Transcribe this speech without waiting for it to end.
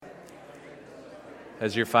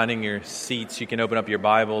As you're finding your seats, you can open up your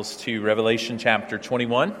Bibles to Revelation chapter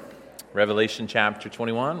 21. Revelation chapter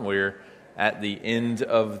 21, we're at the end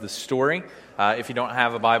of the story. If you don't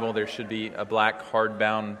have a Bible, there should be a black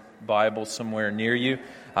hardbound Bible somewhere near you.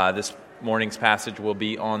 This morning's passage will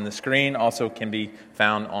be on the screen. Also can be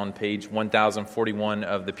found on page 1041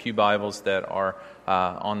 of the Pew Bibles that are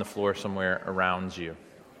on the floor somewhere around you.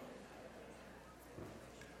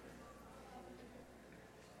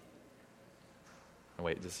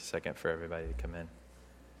 Wait just a second for everybody to come in.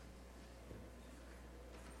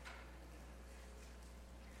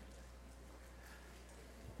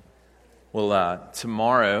 Well,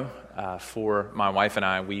 tomorrow, for my wife and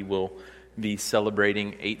I, we will be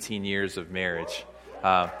celebrating 18 years of marriage.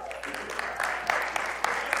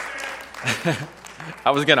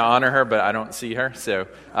 I was going to honor her, but I don't see her. So,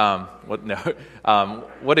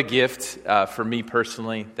 what a gift for me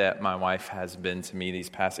personally that my wife has been to me these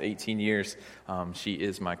past 18 years. She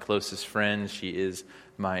is my closest friend. She is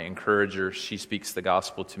my encourager. She speaks the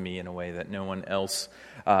gospel to me in a way that no one else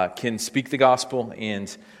can speak the gospel.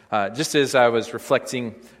 And just as I was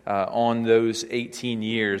reflecting on those 18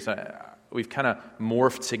 years, we've kind of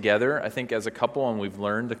morphed together, I think, as a couple, and we've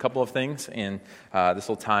learned a couple of things, and this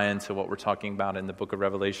will tie into what we're talking about in the book of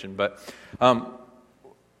Revelation. But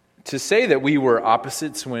to say that we were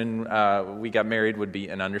opposites when we got married would be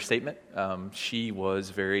an understatement. She was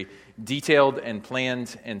very detailed and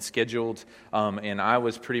planned and scheduled, and I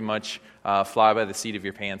was pretty much fly by the seat of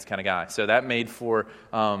your pants kind of guy. So that made for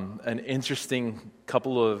an interesting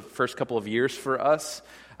first couple of years for us.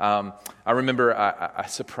 I remember I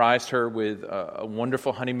surprised her with a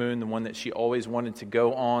wonderful honeymoon, the one that she always wanted to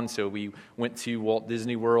go on. So we went to Walt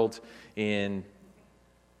Disney World, and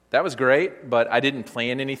that was great, but I didn't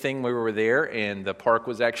plan anything when we were there, and the park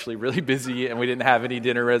was actually really busy, and we didn't have any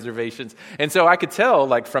dinner reservations. And so I could tell,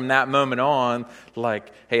 from that moment on,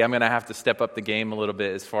 hey, I'm going to have to step up the game a little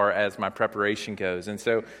bit as far as my preparation goes. And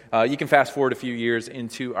so you can fast forward a few years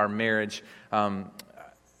into our marriage.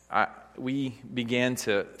 We began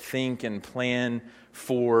to think and plan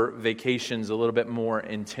for vacations a little bit more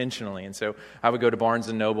intentionally. And so I would go to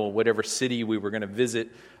Barnes & Noble, whatever city we were going to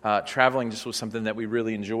visit. Traveling just was something that we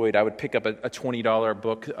really enjoyed. I would pick up a $20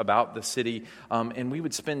 book about the city, and we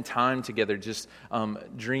would spend time together just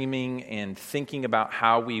dreaming and thinking about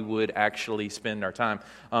how we would actually spend our time.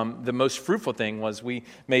 The most fruitful thing was we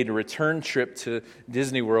made a return trip to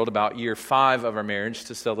Disney World about year 5 of our marriage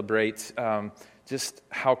to celebrate just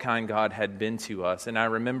how kind God had been to us. And I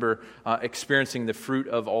remember experiencing the fruit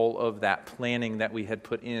of all of that planning that we had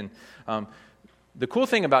put in. The cool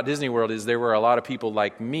thing about Disney World is there were a lot of people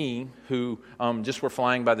like me who just were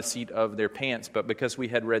flying by the seat of their pants. But because we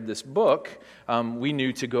had read this book, we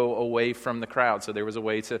knew to go away from the crowd. So there was a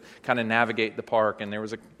way to kind of navigate the park, and there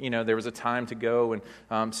was a time to go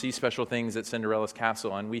and see special things at Cinderella's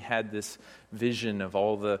castle. And we had this vision of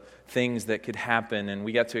all the things that could happen, and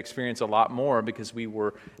we got to experience a lot more because we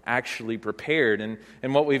were actually prepared.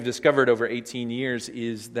 And what we've discovered over 18 years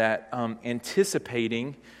is that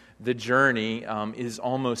anticipating the journey is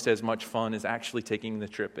almost as much fun as actually taking the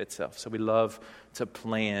trip itself. So we love to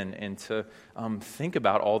plan and to think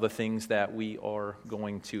about all the things that we are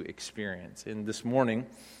going to experience. And this morning,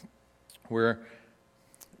 we're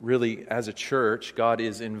really, as a church, God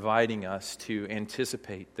is inviting us to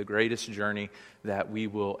anticipate the greatest journey that we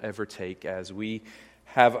will ever take as we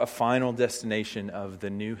have a final destination of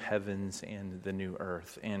the new heavens and the new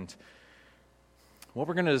earth. And what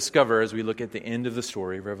we're going to discover as we look at the end of the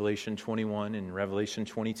story, Revelation 21 and Revelation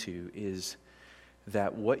 22, is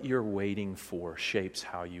that what you're waiting for shapes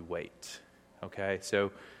how you wait. Okay?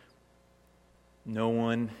 So no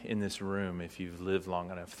one in this room, if you've lived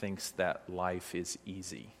long enough, thinks that life is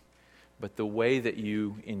easy. But the way that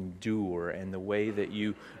you endure and the way that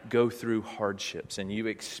you go through hardships and you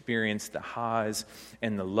experience the highs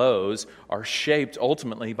and the lows are shaped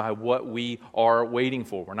ultimately by what we are waiting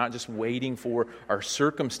for. We're not just waiting for our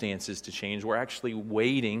circumstances to change. We're actually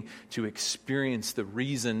waiting to experience the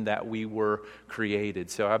reason that we were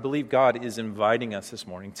created. So I believe God is inviting us this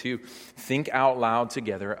morning to think out loud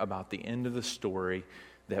together about the end of the story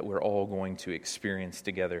that we're all going to experience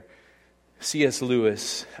together. C.S.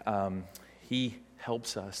 Lewis, he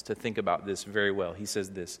helps us to think about this very well. He says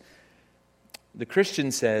this: the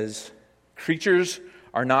Christian says, creatures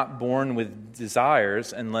are not born with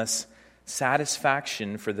desires unless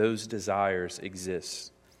satisfaction for those desires exists.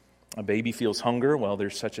 A baby feels hunger, well,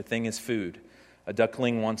 there's such a thing as food. A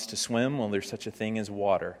duckling wants to swim, well, there's such a thing as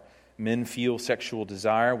water. Men feel sexual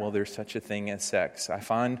desire, well, there's such a thing as sex.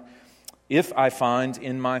 If I find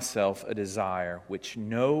in myself a desire which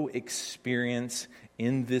no experience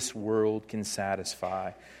in this world can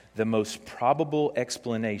satisfy, the most probable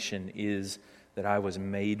explanation is that I was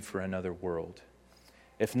made for another world.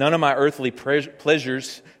 If none of my earthly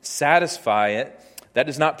pleasures satisfy it, that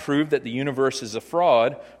does not prove that the universe is a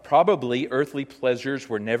fraud. Probably earthly pleasures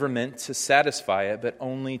were never meant to satisfy it, but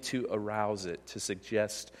only to arouse it, to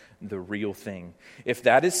suggest the real thing. If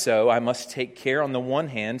that is so, I must take care on the one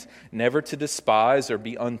hand never to despise or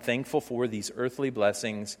be unthankful for these earthly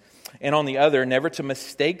blessings, and on the other never to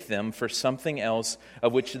mistake them for something else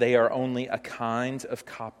of which they are only a kind of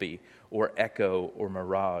copy or echo or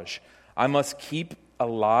mirage. I must keep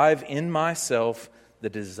alive in myself the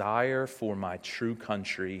desire for my true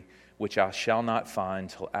country, which I shall not find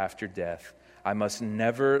till after death. I must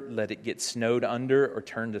never let it get snowed under or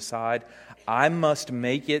turned aside. I must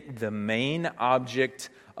make it the main object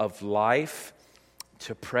of life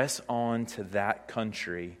to press on to that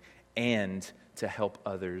country and to help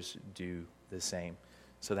others do the same.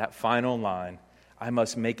 So that final line, I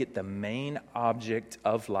must make it the main object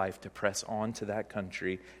of life to press on to that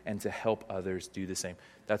country and to help others do the same.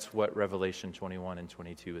 That's what Revelation 21 and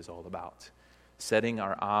 22 is all about. Setting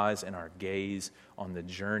our eyes and our gaze on the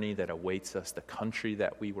journey that awaits us, the country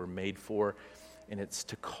that we were made for. And it's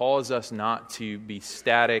to cause us not to be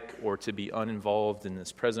static or to be uninvolved in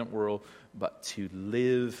this present world, but to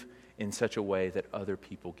live in such a way that other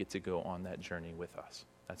people get to go on that journey with us.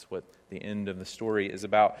 That's what the end of the story is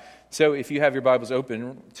about. So if you have your Bibles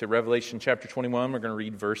open to Revelation chapter 21, we're going to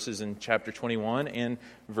read verses in chapter 21 and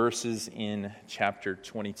verses in chapter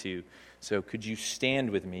 22. So could you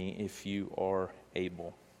stand with me if you are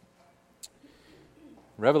able?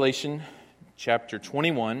 Revelation chapter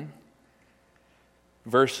 21,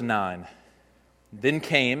 verse 9. Then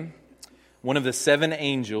came one of the 7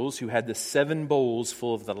 angels who had the 7 bowls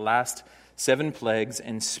full of the last 7 plagues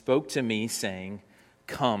and spoke to me, saying,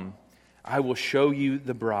 Come, I will show you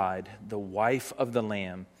the bride, the wife of the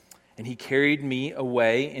Lamb. And he carried me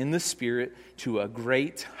away in the Spirit to a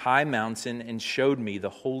great high mountain and showed me the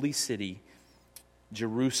holy city,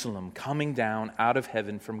 Jerusalem, coming down out of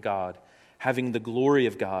heaven from God, having the glory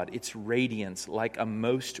of God, its radiance like a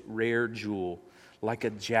most rare jewel, like a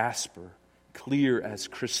jasper, clear as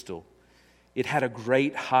crystal. It had a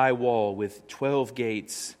great high wall with 12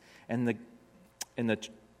 gates, and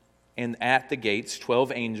at the gates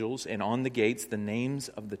 12 angels, and on the gates the names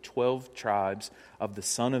of the 12 tribes of the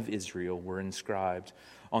son of Israel were inscribed.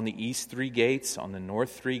 On the east 3 gates, on the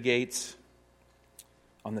north 3 gates,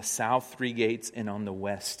 on the south 3 gates, and on the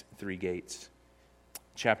west 3 gates.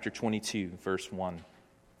 Chapter 22, verse 1.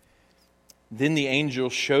 Then the angel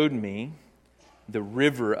showed me the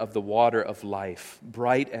river of the water of life,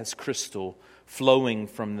 bright as crystal, flowing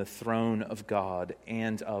from the throne of God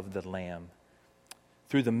and of the Lamb.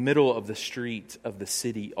 Through the middle of the street of the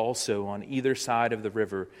city, also on either side of the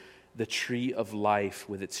river, the tree of life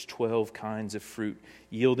with its 12 kinds of fruit,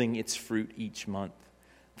 yielding its fruit each month.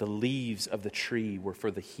 The leaves of the tree were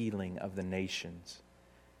for the healing of the nations.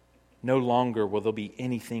 No longer will there be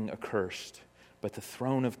anything accursed, but the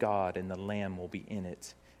throne of God and the Lamb will be in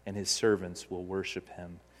it, and his servants will worship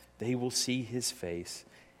him. They will see his face,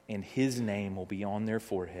 and his name will be on their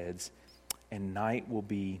foreheads, and night will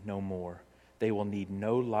be no more. They will need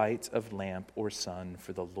no light of lamp or sun,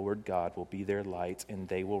 for the Lord God will be their light, and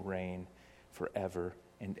they will reign forever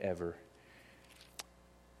and ever.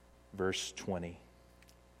 Verse 20.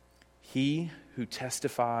 He who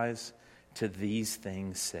testifies to these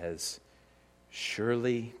things says,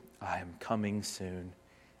 Surely I am coming soon.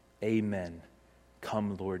 Amen.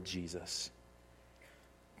 Come, Lord Jesus.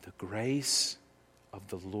 The grace of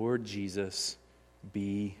the Lord Jesus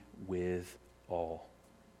be with all.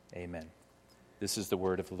 Amen. This is the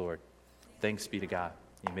word of the Lord. Thanks be to God.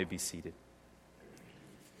 You may be seated.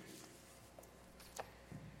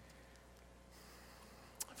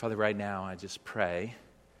 Father, right now I just pray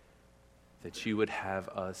that you would have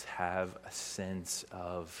us have a sense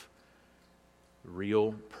of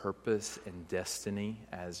real purpose and destiny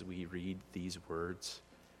as we read these words,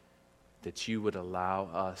 that you would allow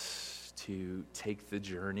us to take the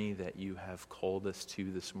journey that you have called us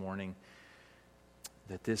to this morning,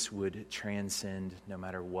 that this would transcend no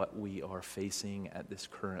matter what we are facing at this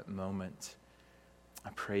current moment. I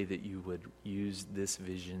pray that you would use this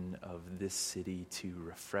vision of this city to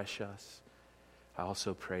refresh us. I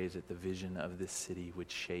also pray that the vision of this city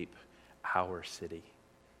would shape our city,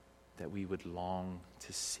 that we would long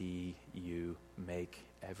to see you make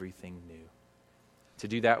everything new. To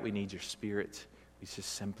do that, we need your Spirit. We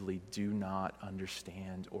just simply do not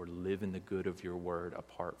understand or live in the good of your word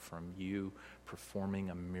apart from you performing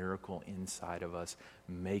a miracle inside of us,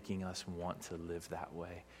 making us want to live that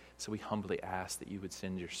way. So we humbly ask that you would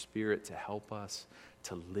send your Spirit to help us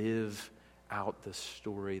to live out the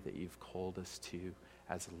story that you've called us to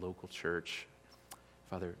as a local church.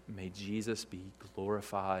 Father, may Jesus be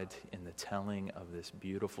glorified in the telling of this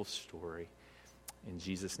beautiful story. In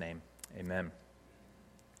Jesus' name, amen.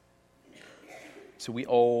 So we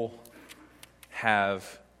all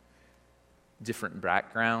have different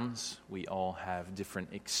backgrounds. We all have different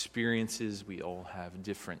experiences. We all have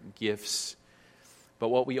different gifts. But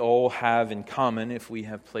what we all have in common, if we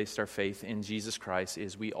have placed our faith in Jesus Christ,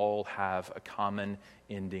 is we all have a common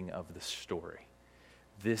ending of the story.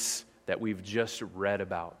 This that we've just read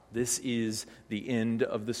about. This is the end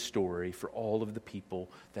of the story for all of the people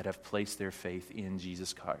that have placed their faith in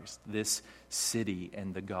Jesus Christ. This city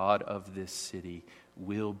and the God of this city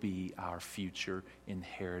will be our future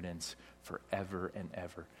inheritance forever and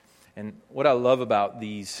ever. And what I love about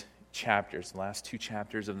these chapters, the last 2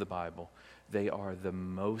 chapters of the Bible, they are the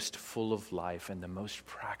most full of life and the most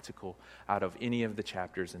practical out of any of the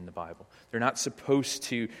chapters in the Bible. They're not supposed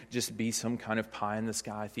to just be some kind of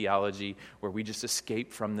pie-in-the-sky theology where we just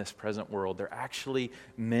escape from this present world. They're actually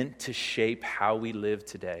meant to shape how we live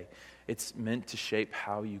today. It's meant to shape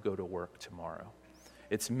how you go to work tomorrow.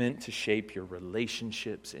 It's meant to shape your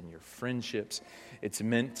relationships and your friendships. It's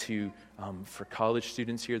meant to, for college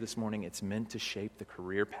students here this morning, it's meant to shape the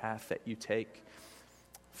career path that you take.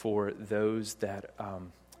 For those that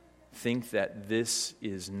think that this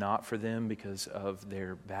is not for them because of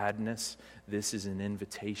their badness, this is an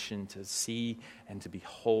invitation to see and to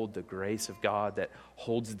behold the grace of God that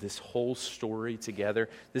holds this whole story together.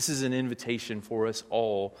 This is an invitation for us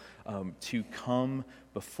all to come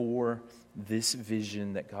before this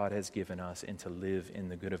vision that God has given us and to live in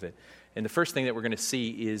the good of it. And the first thing that we're going to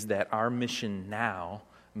see is that our mission now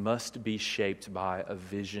must be shaped by a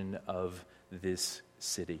vision of this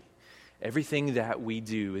city. Everything that we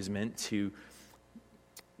do is meant to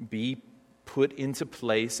be put into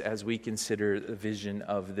place as we consider the vision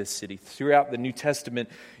of this city. Throughout the New Testament,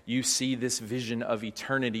 you see this vision of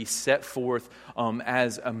eternity set forth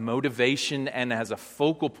as a motivation and as a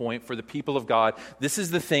focal point for the people of God. This is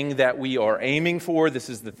the thing that we are aiming for. This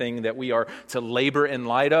is the thing that we are to labor in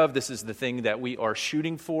light of. This is the thing that we are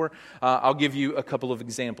shooting for. I'll give you a couple of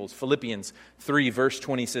examples. Philippians 3, verse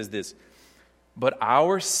 20 says this, "But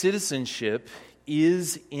our citizenship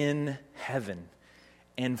is in heaven,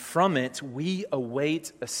 and from it we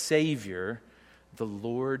await a Savior, the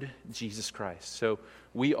Lord Jesus Christ." So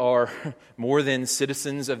we are more than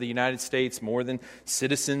citizens of the United States, more than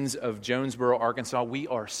citizens of Jonesboro, Arkansas. We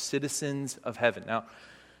are citizens of heaven. Now,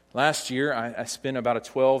 last year I spent about a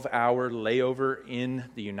 12-hour layover in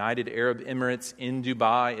the United Arab Emirates in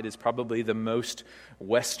Dubai. It is probably the most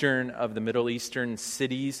western of the Middle Eastern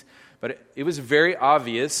cities. But it was very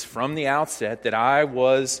obvious from the outset that I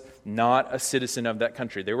was not a citizen of that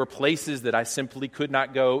country. There were places that I simply could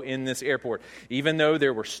not go in this airport. Even though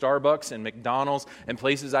there were Starbucks and McDonald's and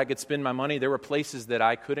places I could spend my money, there were places that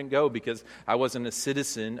I couldn't go because I wasn't a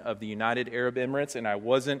citizen of the United Arab Emirates and I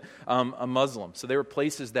wasn't a Muslim. So there were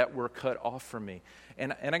places that were cut off from me.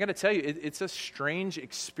 And I got to tell you, it's a strange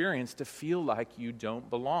experience to feel like you don't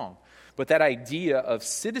belong. But that idea of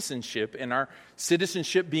citizenship and our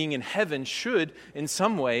citizenship being in heaven should, in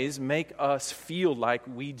some ways, make us feel like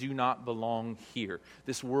we do not belong here.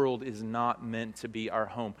 This world is not meant to be our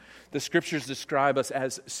home. The scriptures describe us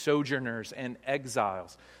as sojourners and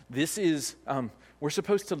exiles. This is, we're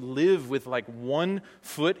supposed to live with like one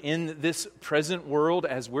foot in this present world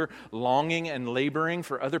as we're longing and laboring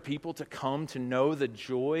for other people to come to know the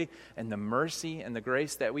joy and the mercy and the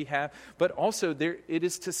grace that we have. But also it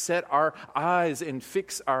is to set our eyes and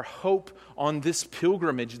fix our hope on this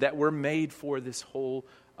pilgrimage that we're made for this whole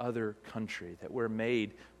other country, that we're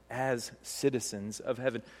made as citizens of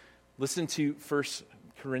heaven. Listen to 1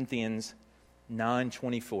 Corinthians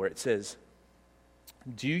 9:24. It says,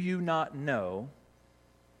 "Do you not know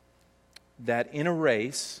that in a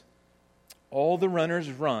race all the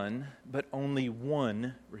runners run, but only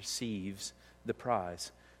one receives the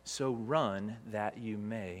prize? So run that you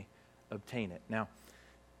may obtain it." Now,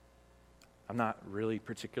 I'm not really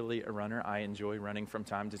particularly a runner. I enjoy running from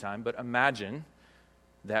time to time. But imagine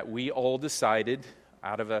that we all decided,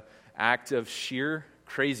 out of an act of sheer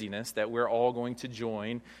craziness, that we're all going to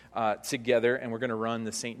join together and we're going to run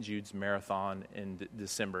the St. Jude's Marathon in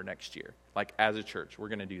December next year. Like as a church, we're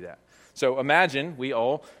going to do that. So imagine we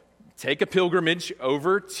all take a pilgrimage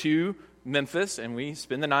over to Memphis and we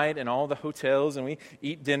spend the night in all the hotels and we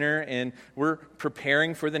eat dinner and we're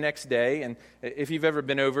preparing for the next day. And if you've ever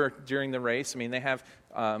been over during the race, I mean, they have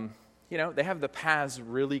they have the paths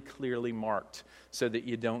really clearly marked so that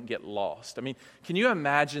you don't get lost. I mean, can you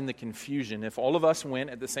imagine the confusion if all of us went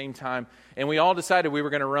at the same time and we all decided we were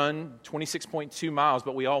going to run 26.2 miles,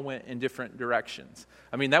 but we all went in different directions?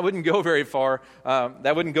 I mean, that wouldn't go very far.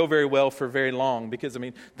 That wouldn't go very well for very long because, I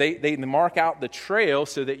mean, they mark out the trail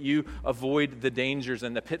so that you avoid the dangers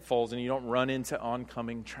and the pitfalls and you don't run into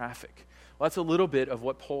oncoming traffic. Well, that's a little bit of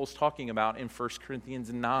what Paul's talking about in 1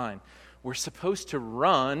 Corinthians 9. We're supposed to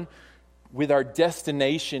run with our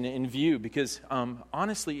destination in view because,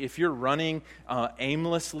 honestly, if you're running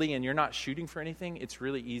aimlessly and you're not shooting for anything, it's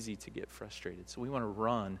really easy to get frustrated. So we want to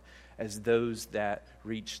run as those that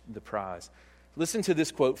reach the prize. Listen to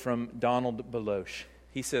this quote from Donald Beloche.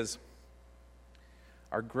 He says,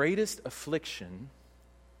 "Our greatest affliction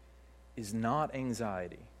is not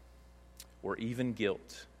anxiety or even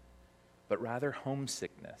guilt, but rather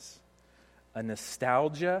homesickness, a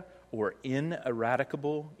nostalgia or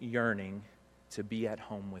ineradicable yearning to be at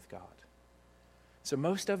home with God." So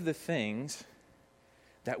most of the things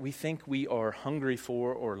that we think we are hungry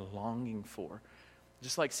for or longing for,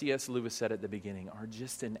 just like C.S. Lewis said at the beginning, are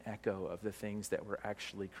just an echo of the things that we're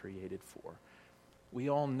actually created for. We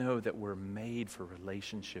all know that we're made for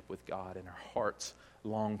relationship with God and our hearts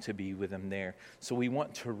long to be with Him there. So we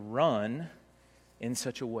want to run in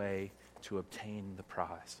such a way to obtain the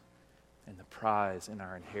prize. And the prize in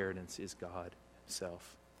our inheritance is God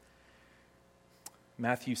Himself.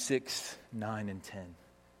 Matthew 6, 9, and 10.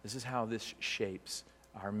 This is how this shapes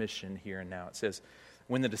our mission here and now. It says,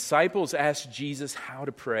 "When the disciples asked Jesus how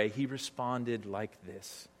to pray, He responded like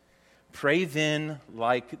this. Pray then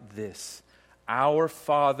like this. Our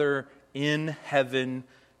Father in heaven,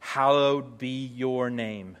 hallowed be your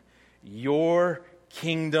name. Your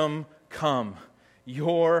kingdom come.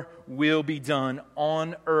 Your will be done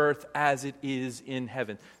on earth as it is in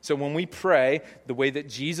heaven." So when we pray, the way that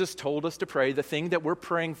Jesus told us to pray, the thing that we're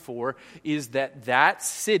praying for is that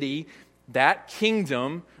city, that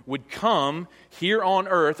kingdom would come here on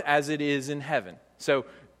earth as it is in heaven. So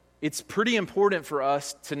it's pretty important for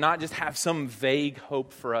us to not just have some vague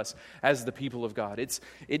hope for us as the people of God.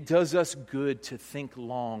 It does us good to think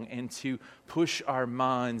long and to push our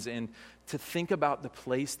minds and to think about the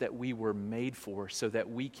place that we were made for so that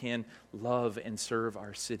we can love and serve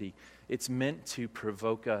our city. It's meant to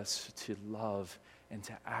provoke us to love and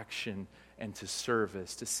to action and to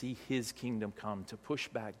service, to see His kingdom come, to push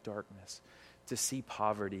back darkness, to see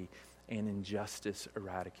poverty and injustice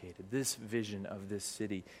eradicated. This vision of this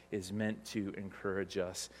city is meant to encourage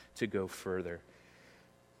us to go further.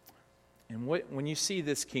 And when you see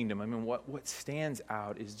this kingdom, I mean, what stands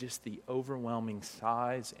out is just the overwhelming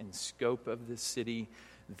size and scope of this city,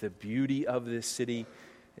 the beauty of this city.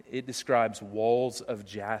 It describes walls of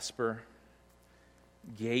jasper,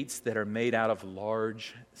 gates that are made out of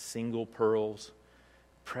large single pearls.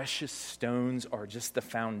 Precious stones are just the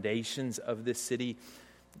foundations of this city.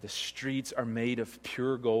 The streets are made of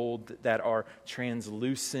pure gold that are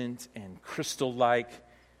translucent and crystal-like.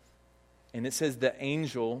 And it says the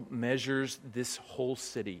angel measures this whole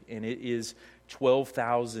city, and it is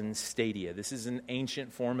 12,000 stadia. This is an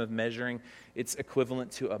ancient form of measuring. It's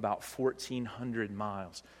equivalent to about 1,400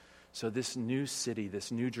 miles. So this new city,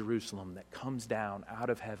 this new Jerusalem that comes down out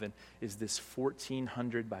of heaven is this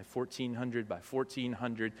 1,400 by 1,400 by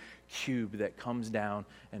 1,400 cube that comes down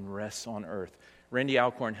and rests on earth. Randy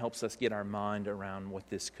Alcorn helps us get our mind around what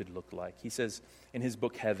this could look like. He says, in his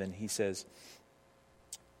book Heaven, he says,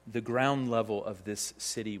 the ground level of this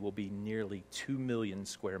city will be nearly 2 million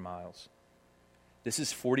square miles. This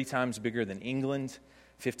is 40 times bigger than England,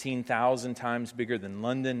 15,000 times bigger than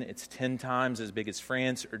London. It's 10 times as big as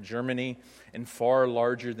France or Germany, and far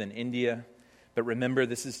larger than India. But remember,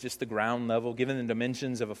 this is just the ground level. Given the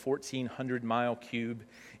dimensions of a 1,400-mile cube,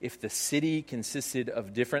 if the city consisted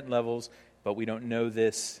of different levels, but we don't know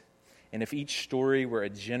this, and if each story were a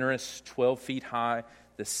generous 12 feet high,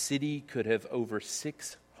 the city could have over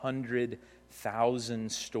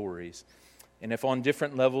 600,000 stories. And if on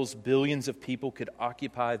different levels, billions of people could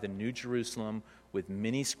occupy the New Jerusalem with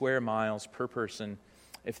many square miles per person,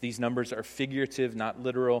 if these numbers are figurative, not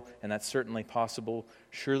literal, and that's certainly possible,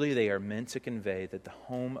 surely they are meant to convey that the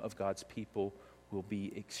home of God's people will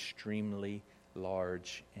be extremely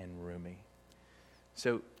large and roomy.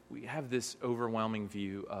 So we have this overwhelming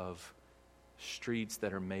view of streets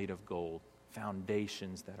that are made of gold,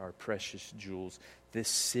 foundations that are precious jewels, this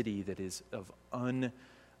city that is of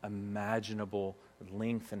unimaginable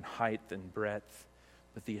length and height and breadth.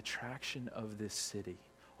 But the attraction of this city,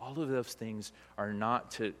 all of those things are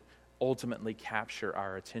not to ultimately capture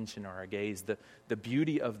our attention or our gaze. The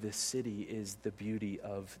beauty of this city is the beauty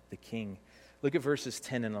of the King. Look at verses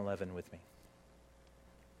 10 and 11 with me.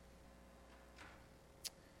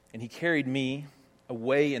 And he carried me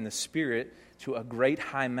away in the Spirit to a great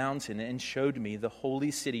high mountain and showed me the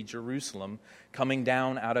holy city, Jerusalem, coming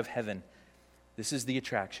down out of heaven. This is the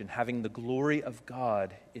attraction, having the glory of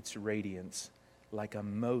God, its radiance, like a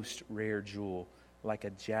most rare jewel, like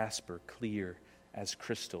a jasper, clear as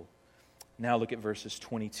crystal. Now look at verses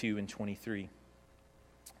 22 and 23.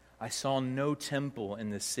 I saw no temple in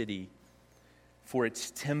the city, for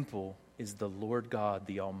its temple is the Lord God,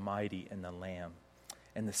 the Almighty, and the Lamb.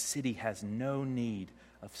 And the city has no need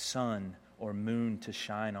of sun or moon to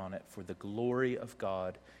shine on it, for the glory of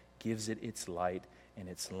God gives it its light, and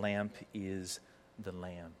its lamp is the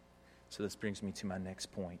Lamb. So this brings me to my next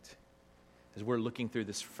point. As we're looking through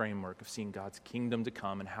this framework of seeing God's kingdom to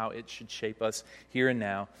come and how it should shape us here and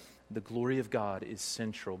now, the glory of God is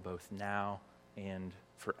central both now and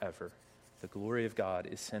forever. The glory of God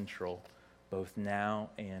is central both now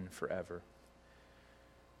and forever.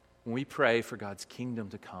 When we pray for God's kingdom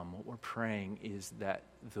to come, what we're praying is that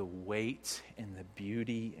the weight and the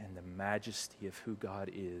beauty and the majesty of who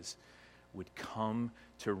God is would come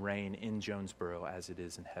to reign in Jonesboro as it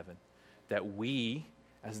is in heaven. That we,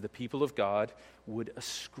 as the people of God, would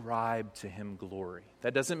ascribe to him glory.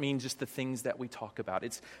 That doesn't mean just the things that we talk about.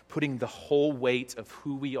 It's putting the whole weight of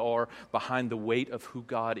who we are behind the weight of who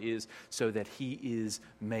God is so that he is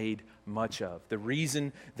made much of. The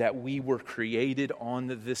reason that we were created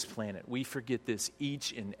on this planet, we forget this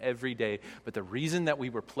each and every day, but the reason that we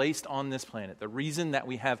were placed on this planet, the reason that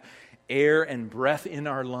we have air and breath in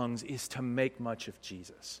our lungs is to make much of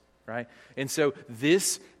Jesus, right? And so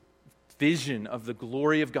this vision of the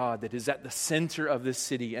glory of God that is at the center of this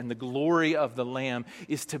city and the glory of the Lamb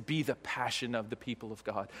is to be the passion of the people of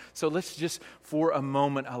God. So let's just for a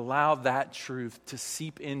moment allow that truth to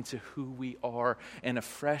seep into who we are, and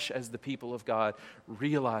afresh as the people of God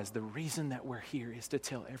realize the reason that we're here is to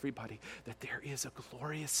tell everybody that there is a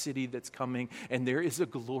glorious city that's coming, and there is a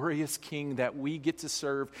glorious King that we get to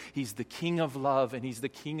serve. He's the King of love, and he's the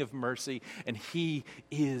King of mercy, and he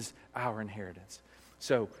is our inheritance.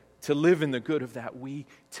 So to live in the good of that, we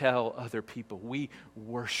tell other people. We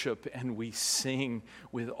worship and we sing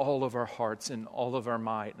with all of our hearts and all of our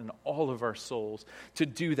might and all of our souls. To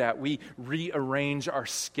do that, we rearrange our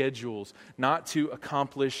schedules, not to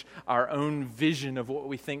accomplish our own vision of what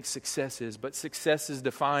we think success is, but success is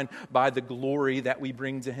defined by the glory that we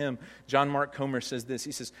bring to him. John Mark Comer says this.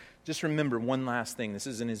 He says, just remember one last thing. This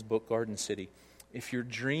is in his book, Garden City. If your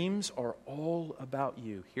dreams are all about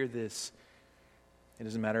you, hear this. It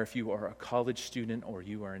doesn't matter if you are a college student or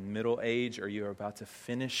you are in middle age or you are about to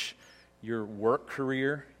finish your work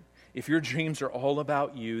career. If your dreams are all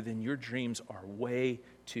about you, then your dreams are way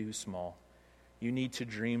too small. You need to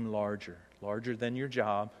dream larger, larger than your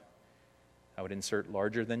job. I would insert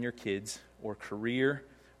larger than your kids or career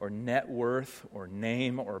or net worth or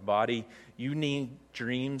name or body. You need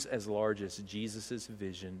dreams as large as Jesus'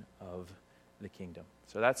 vision of the kingdom.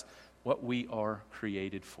 So that's what we are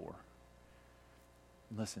created for.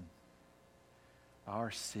 Listen,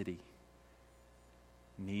 our city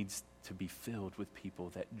needs to be filled with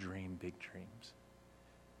people that dream big dreams.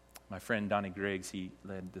 My friend Donnie Griggs, he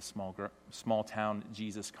led the small town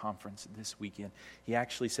Jesus conference this weekend. He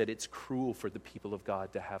actually said it's cruel for the people of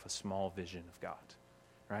God to have a small vision of God,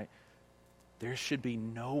 right? There should be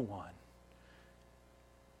no one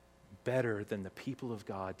better than the people of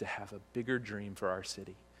God to have a bigger dream for our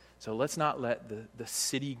city. So let's not let the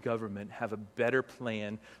city government have a better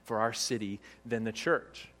plan for our city than the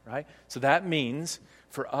church, right? So that means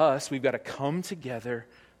for us, we've got to come together,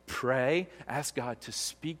 pray, ask God to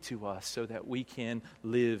speak to us so that we can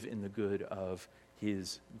live in the good of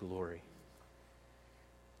his glory.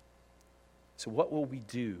 So what will we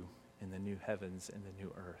do in the new heavens and the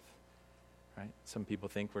new earth, right? Some people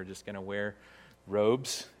think we're just going to wear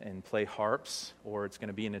robes and play harps, or it's going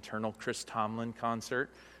to be an eternal Chris Tomlin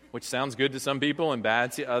concert, which sounds good to some people and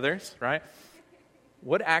bad to others, right?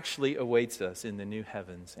 What actually awaits us in the new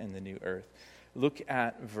heavens and the new earth? Look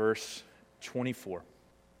at verse 24.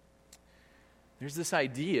 There's this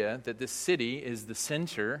idea that this city is the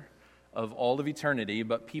center of all of eternity,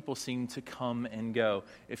 but people seem to come and go.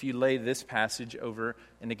 If you lay this passage over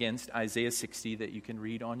and against Isaiah 60 that you can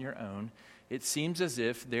read on your own, it seems as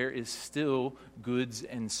if there is still goods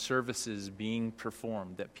and services being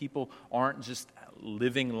performed, that people aren't just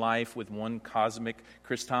living life with one cosmic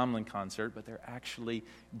Chris Tomlin concert, but they're actually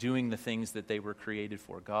doing the things that they were created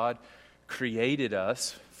for. God created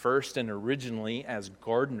us first and originally as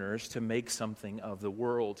gardeners to make something of the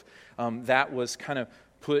world. That was kind of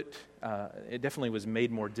it definitely was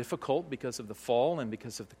made more difficult because of the fall and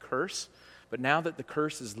because of the curse. But now that the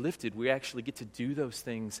curse is lifted, we actually get to do those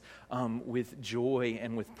things with joy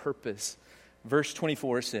and with purpose. Verse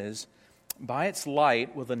 24 says, "By its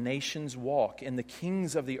light will the nations walk, and the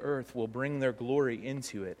kings of the earth will bring their glory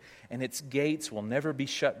into it, and its gates will never be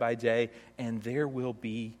shut by day, and there will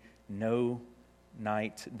be no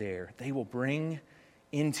night there. They will bring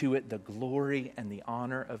into it the glory and the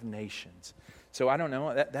honor of nations." So I don't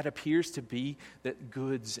know, that appears to be that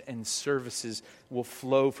goods and services will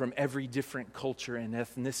flow from every different culture and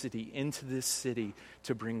ethnicity into this city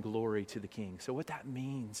to bring glory to the King. So what that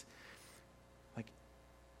means, like,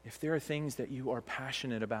 if there are things that you are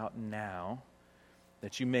passionate about now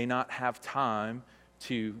that you may not have time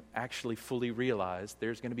to actually fully realize,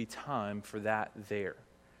 there's going to be time for that there.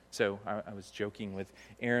 So I was joking with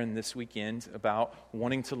Aaron this weekend about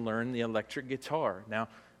wanting to learn the electric guitar. Now,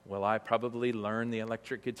 will I probably learn the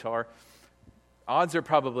electric guitar? Odds are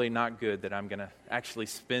probably not good that I'm going to actually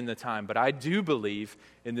spend the time, but I do believe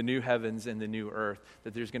in the new heavens and the new earth,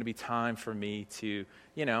 that there's going to be time for me to,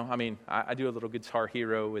 I do a little Guitar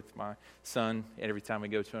Hero with my son every time we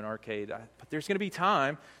go to an arcade, but there's going to be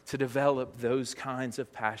time to develop those kinds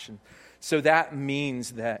of passion. So that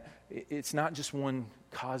means that it's not just one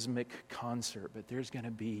cosmic concert, but there's going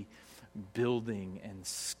to be building and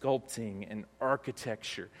sculpting and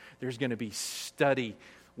architecture. There's going to be study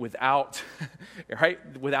without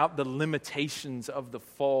the limitations of the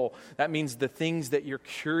fall. That means the things that you're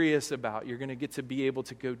curious about, you're going to get to be able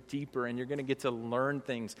to go deeper, and you're going to get to learn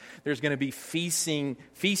things. There's going to be feasting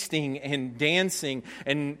and dancing,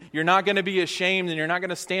 and you're not going to be ashamed, and you're not going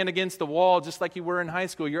to stand against the wall just like you were in high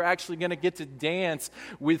school. You're actually going to get to dance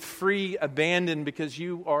with free abandon because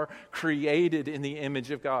you are created in the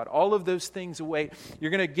image of God. All of those things await. You're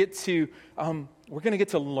going to get to, we're going to get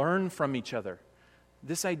to learn from each other.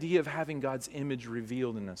 This idea of having God's image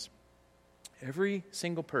revealed in us. Every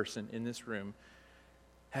single person in this room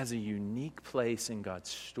has a unique place in God's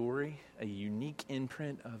story, a unique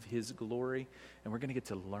imprint of His glory, and we're going to get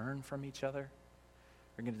to learn from each other.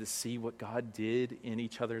 We're going to get to see what God did in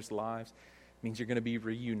each other's lives. It means you're going to be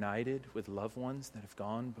reunited with loved ones that have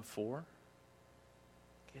gone before.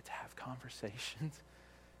 You get to have conversations.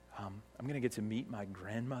 I'm going to get to meet my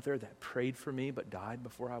grandmother that prayed for me but died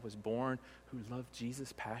before I was born, who loved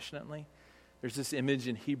Jesus passionately. There's this image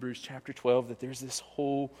in Hebrews chapter 12 that there's this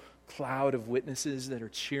whole cloud of witnesses that are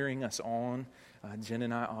cheering us on. Jen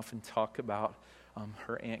and I often talk about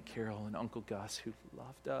her Aunt Carol and Uncle Gus, who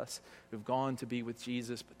loved us, who've gone to be with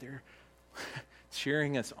Jesus, but they're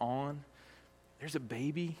cheering us on. There's a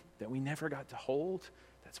baby that we never got to hold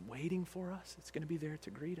that's waiting for us. It's going to be there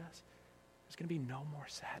to greet us. There's going to be no more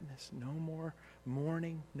sadness, no more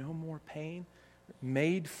mourning, no more pain,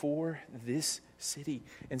 made for this city.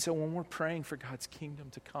 And so when we're praying for God's kingdom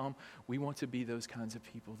to come, we want to be those kinds of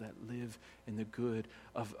people that live in the good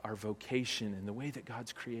of our vocation and the way that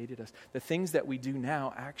God's created us. The things that we do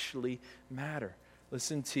now actually matter.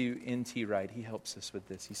 Listen to N.T. Wright. He helps us with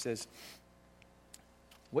this. He says,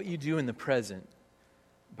 "What you do in the present,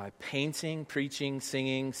 by painting, preaching,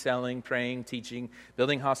 singing, selling, praying, teaching,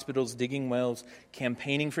 building hospitals, digging wells,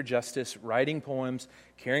 campaigning for justice, writing poems,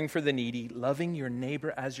 caring for the needy, loving your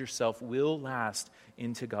neighbor as yourself will last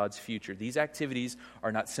into God's future. These activities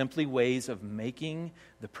are not simply ways of making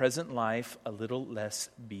the present life a little less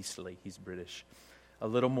beastly," he's British, "a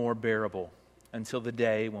little more bearable until the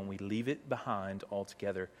day when we leave it behind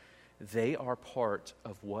altogether. They are part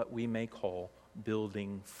of what we may call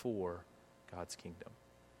building for God's kingdom."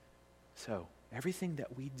 So, everything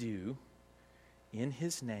that we do in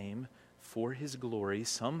His name, for His glory,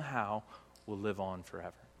 somehow will live on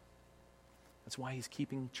forever. That's why He's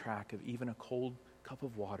keeping track of even a cold cup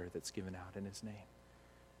of water that's given out in His name.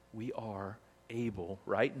 We are able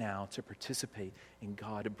right now to participate in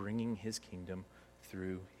God bringing His kingdom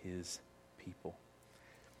through His people.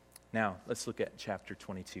 Now, let's look at chapter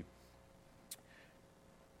 22.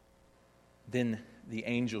 "Then the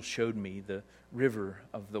angel showed me the river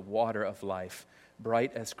of the water of life,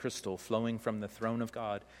 bright as crystal, flowing from the throne of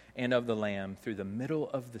God and of the Lamb through the middle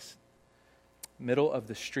of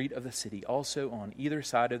the street of the city. Also on either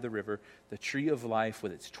side of the river, the tree of life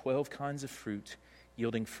with its 12 kinds of fruit,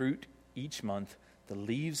 yielding fruit each month. The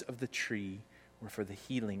leaves of the tree were for the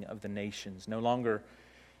healing of the nations. No longer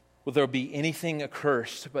will there be anything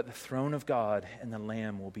accursed, but the throne of God and the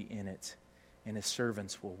Lamb will be in it, and His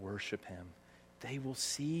servants will worship Him. They will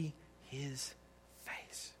see His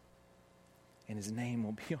face, and His name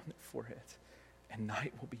will be on their forehead, and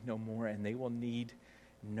night will be no more, and they will need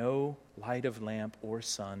no light of lamp or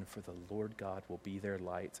sun, for the Lord God will be their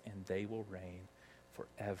light, and they will reign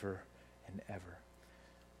forever and ever."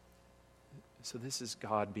 So this is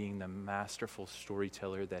God being the masterful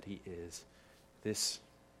storyteller that he is. This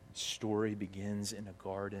story begins in a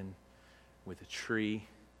garden with a tree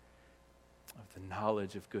of the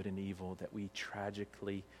knowledge of good and evil that we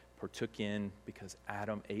tragically partook in because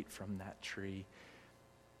Adam ate from that tree.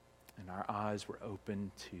 And our eyes were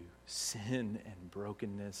opened to sin and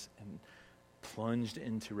brokenness and plunged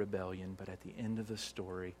into rebellion. But at the end of the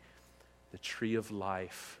story, the tree of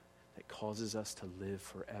life that causes us to live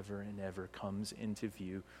forever and ever comes into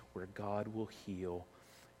view, where God will heal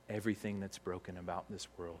everything that's broken about this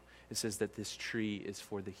world. It says that this tree is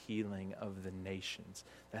for the healing of the nations.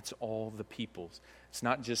 That's all the peoples. It's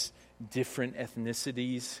not just different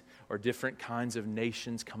ethnicities or different kinds of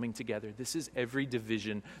nations coming together. This is every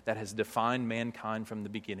division that has defined mankind from the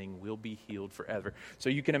beginning will be healed forever. So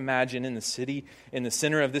you can imagine in the city, in the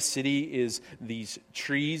center of this city is these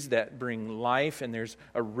trees that bring life, and there's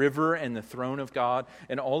a river and the throne of God.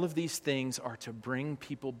 And all of these things are to bring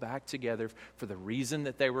people back together for the reason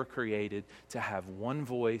that they were created, to have one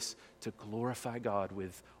voice, to glorify God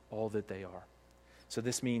with all that they are. So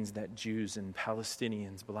this means that Jews and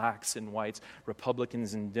Palestinians, blacks and whites,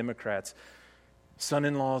 Republicans and Democrats,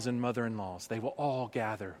 son-in-laws and mother-in-laws, they will all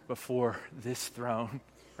gather before this throne,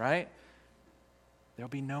 right? There'll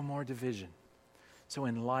be no more division. So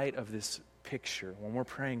in light of this picture, when we're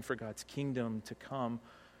praying for God's kingdom to come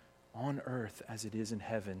on earth as it is in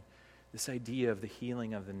heaven, this idea of the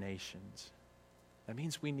healing of the nations, that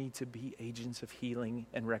means we need to be agents of healing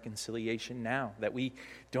and reconciliation now, that we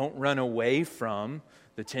don't run away from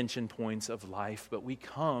the tension points of life, but we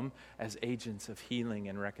come as agents of healing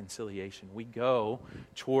and reconciliation. We go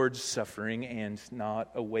towards suffering and not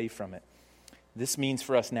away from it. This means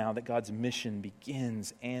for us now that God's mission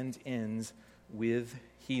begins and ends with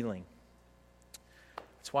healing.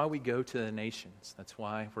 That's why we go to the nations. That's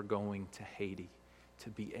why we're going to Haiti, to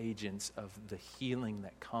be agents of the healing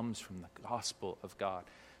that comes from the gospel of God.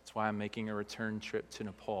 That's why I'm making a return trip to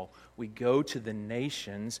Nepal. We go to the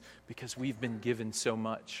nations because we've been given so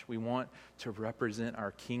much. We want to represent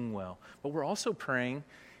our King well. But we're also praying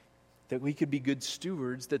that we could be good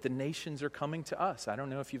stewards, that the nations are coming to us. I don't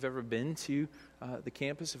know if you've ever been to the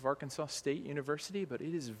campus of Arkansas State University, but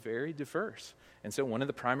it is very diverse. And so one of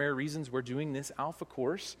the primary reasons we're doing this Alpha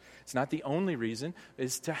course, it's not the only reason,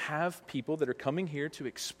 is to have people that are coming here to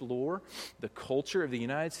explore the culture of the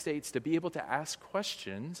United States, to be able to ask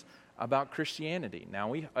questions about Christianity.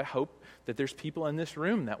 Now, I hope that there's people in this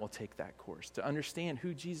room that will take that course to understand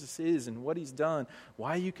who Jesus is and what he's done,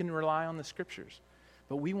 why you can rely on the scriptures.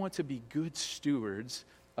 But we want to be good stewards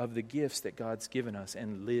of the gifts that God's given us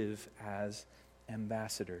and live as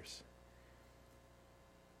ambassadors.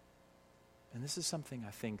 And this is something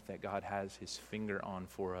I think that God has his finger on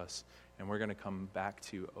for us, and we're going to come back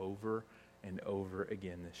to over and over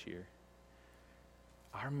again this year.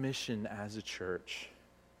 Our mission as a church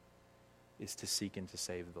is to seek and to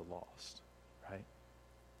save the lost, right?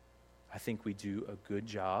 I think we do a good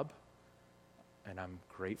job, and I'm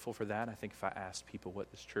grateful for that. I think if I asked people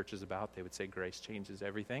what this church is about, they would say grace changes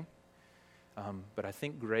everything. But I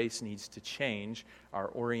think grace needs to change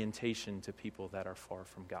our orientation to people that are far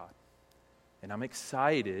from God. And I'm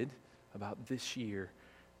excited about this year,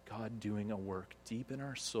 God doing a work deep in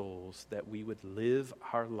our souls that we would live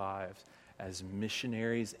our lives as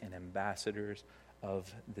missionaries and ambassadors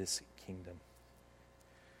of this kingdom.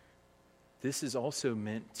 This is also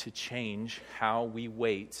meant to change how we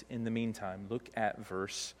wait in the meantime. Look at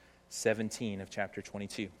verse 17 of chapter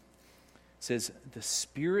 22. It says, "The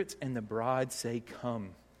Spirit and the bride say,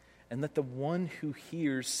 'Come.' And let the one who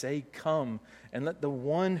hears say, 'Come.' And let the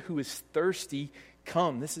one who is thirsty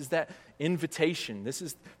come." This is that invitation. This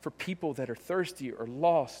is for people that are thirsty or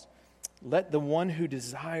lost. "Let the one who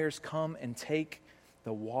desires come and take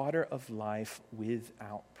the water of life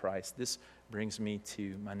without price." This brings me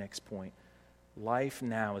to my next point. Life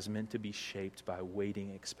now is meant to be shaped by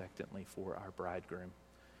waiting expectantly for our bridegroom.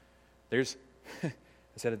 There's, I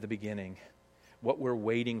said at the beginning, what we're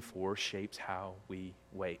waiting for shapes how we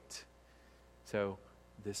wait. So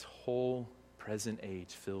this whole present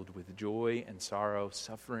age filled with joy and sorrow,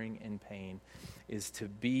 suffering and pain is to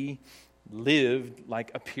be lived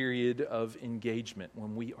like a period of engagement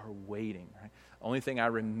when we are waiting. Right? Only thing I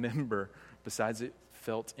remember besides it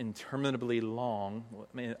felt interminably long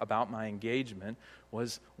about my engagement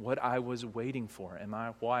was what I was waiting for. And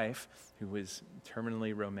my wife, who was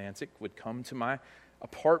terminally romantic, would come to my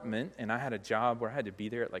apartment, and I had a job where I had to be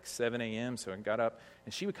there at like 7 a.m., so I got up,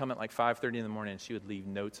 and she would come at like 5:30 in the morning, and she would leave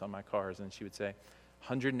notes on my cars, and she would say,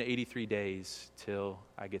 183 days till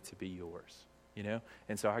I get to be yours, you know?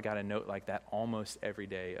 And so I got a note like that almost every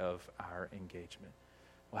day of our engagement.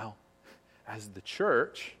 Well, as the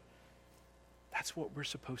church, that's what we're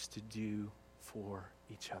supposed to do for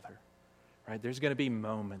each other, right? There's going to be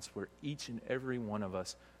moments where each and every one of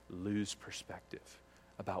us lose perspective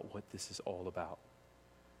about what this is all about,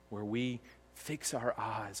 where we fix our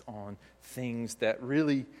eyes on things that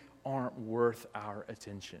really aren't worth our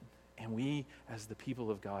attention. And we, as the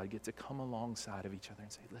people of God, get to come alongside of each other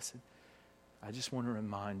and say, listen, I just want to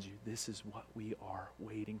remind you, this is what we are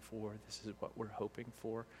waiting for. This is what we're hoping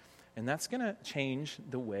for. And that's going to change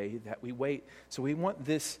the way that we wait. So we want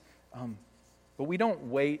this, but we don't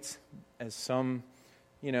wait as some,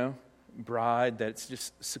 bride that's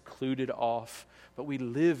just secluded off, but we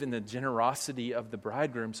live in the generosity of the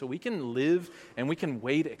bridegroom. So we can live and we can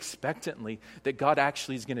wait expectantly that God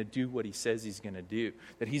actually is going to do what he says he's going to do,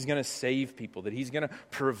 that he's going to save people, that he's going to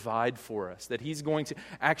provide for us, that he's going to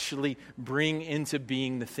actually bring into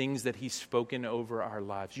being the things that he's spoken over our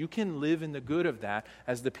lives. You can live in the good of that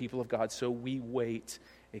as the people of God. So we wait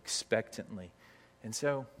expectantly. And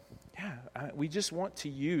so, we just want to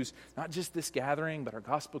use not just this gathering, but our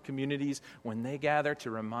gospel communities when they gather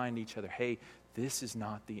to remind each other, hey, this is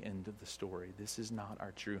not the end of the story. This is not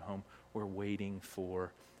our true home. We're waiting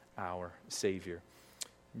for our Savior.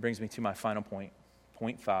 It brings me to my final point,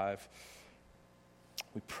 point 5.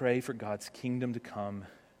 We pray for God's kingdom to come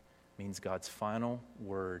means God's final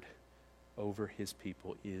word over his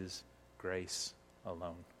people is grace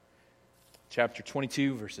alone. Chapter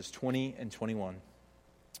 22, verses 20 and 21.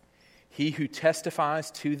 He who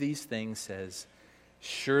testifies to these things says,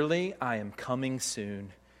 surely I am coming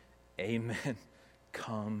soon. Amen.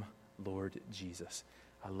 Come, Lord Jesus.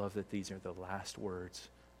 I love that these are the last words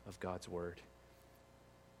of God's word.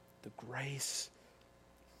 The grace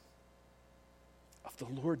of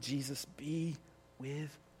the Lord Jesus be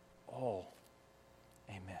with all.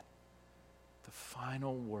 Amen. The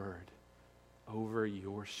final word over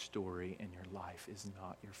your story and your life is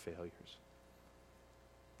not your failures.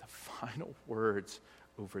 The final words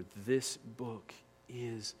over this book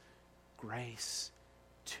is grace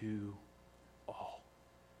to all.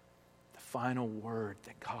 The final word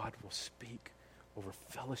that God will speak over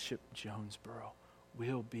Fellowship Jonesboro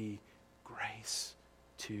will be grace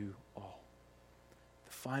to all.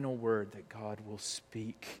 The final word that God will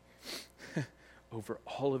speak over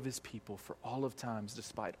all of his people for all of times,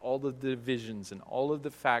 despite all of the divisions and all of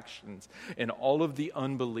the factions and all of the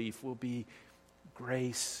unbelief, will be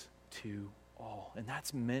grace to all. And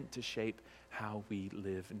that's meant to shape how we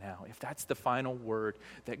live now. If that's the final word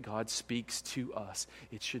that God speaks to us,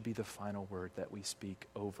 it should be the final word that we speak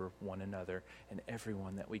over one another and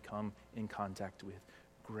everyone that we come in contact with.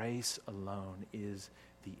 Grace alone is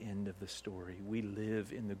the end of the story. We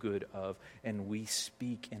live in the good of, and we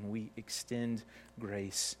speak and we extend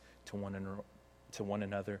grace to one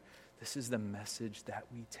another. This is the message that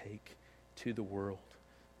we take to the world.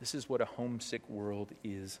 This is what a homesick world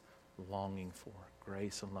is longing for.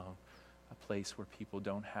 Grace alone. A place where people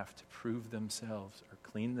don't have to prove themselves or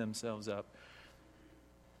clean themselves up,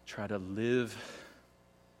 try to live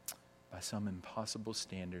by some impossible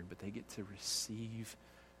standard, but they get to receive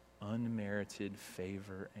unmerited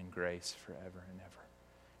favor and grace forever and ever.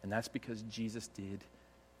 And that's because Jesus did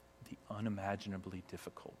the unimaginably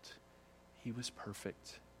difficult. He was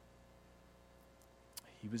perfect.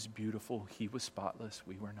 He was beautiful. He was spotless.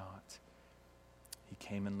 We were not. He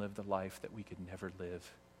came and lived the life that we could never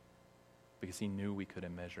live because he knew we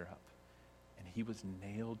couldn't measure up. And he was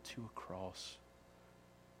nailed to a cross,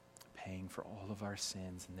 paying for all of our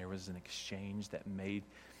sins. And there was an exchange that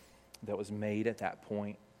was made at that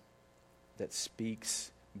point that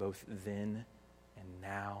speaks both then and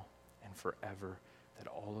now and forever that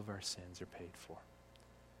all of our sins are paid for.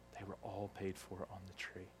 They were all paid for on the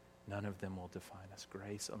tree. None of them will define us.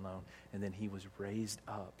 Grace alone. And then he was raised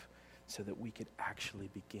up so that we could actually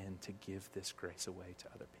begin to give this grace away to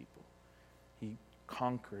other people. He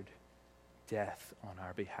conquered death on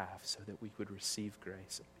our behalf so that we would receive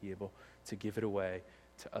grace and be able to give it away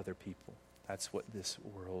to other people. That's what this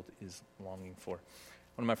world is longing for.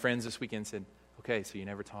 One of my friends this weekend said, okay, so you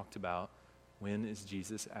never talked about when is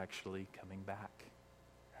Jesus actually coming back?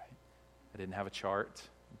 Right? I didn't have a chart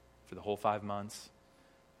for the whole 5 months.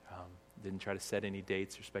 Didn't try to set any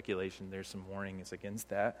dates or speculation. There's some warnings against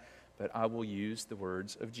that. But I will use the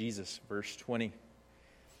words of Jesus. Verse 20.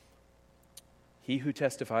 He who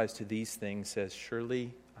testifies to these things says,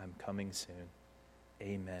 surely I'm coming soon.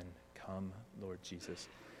 Amen. Come, Lord Jesus.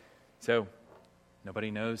 So,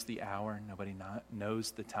 nobody knows the hour. Nobody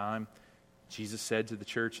knows the time. Jesus said to the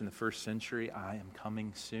church in the first century, I am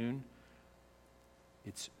coming soon.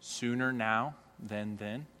 It's sooner now than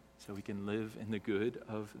then. So we can live in the good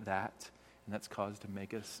of that and that's cause to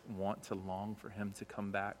make us want to long for him to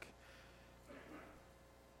come back.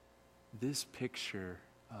 This picture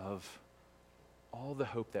of all the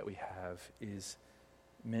hope that we have is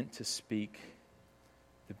meant to speak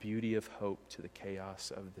the beauty of hope to the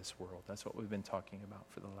chaos of this world. That's what we've been talking about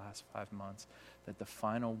for the last 5 months, that the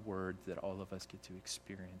final word that all of us get to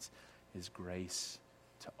experience is grace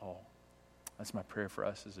to all. That's my prayer for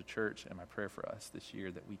us as a church, and my prayer for us this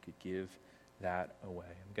year, that we could give that away.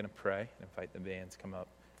 I'm going to pray and invite the bands to come up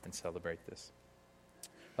and celebrate this.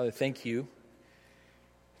 Father, thank you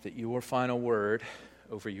that your final word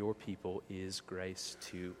over your people is grace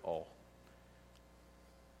to all.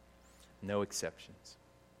 No exceptions.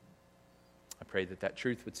 I pray that that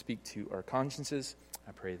truth would speak to our consciences.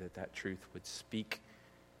 I pray that that truth would speak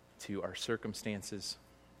to our circumstances.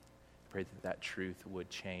 I pray that that truth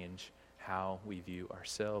would change how we view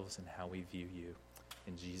ourselves and how we view you.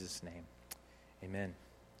 In Jesus' name, amen.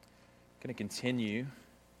 I'm going to continue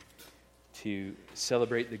to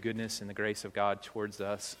celebrate the goodness and the grace of God towards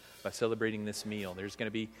us by celebrating this meal.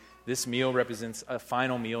 This meal represents a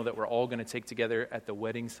final meal that we're all going to take together at the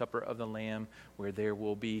wedding supper of the Lamb, where there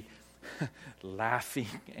will be laughing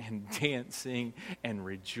and dancing and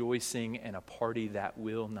rejoicing and a party that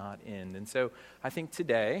will not end. And so I think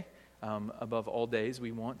today, above all days,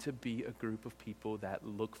 we want to be a group of people that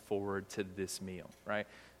look forward to this meal, right?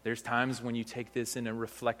 There's times when you take this in a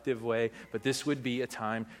reflective way, but this would be a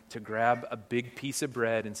time to grab a big piece of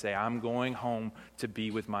bread and say, I'm going home to be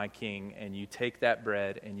with my King. And you take that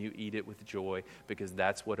bread and you eat it with joy, because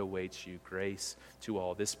that's what awaits you. Grace to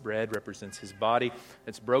all. This bread represents his body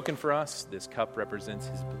that's broken for us. This cup represents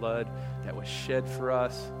his blood that was shed for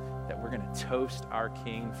us, that we're going to toast our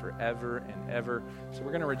King forever and ever. So we're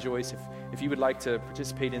going to rejoice. If you would like to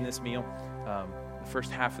participate in this meal, the first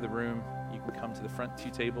half of the room, you can come to the front 2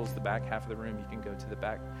 tables. The back half of the room, you can go to the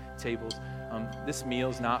back tables. This meal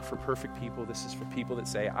is not for perfect people. This is for people that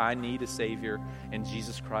say, I need a Savior, and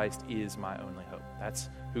Jesus Christ is my only hope. That's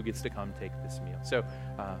who gets to come take this meal. So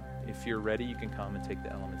if you're ready, you can come and take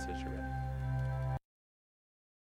the elements as you're ready.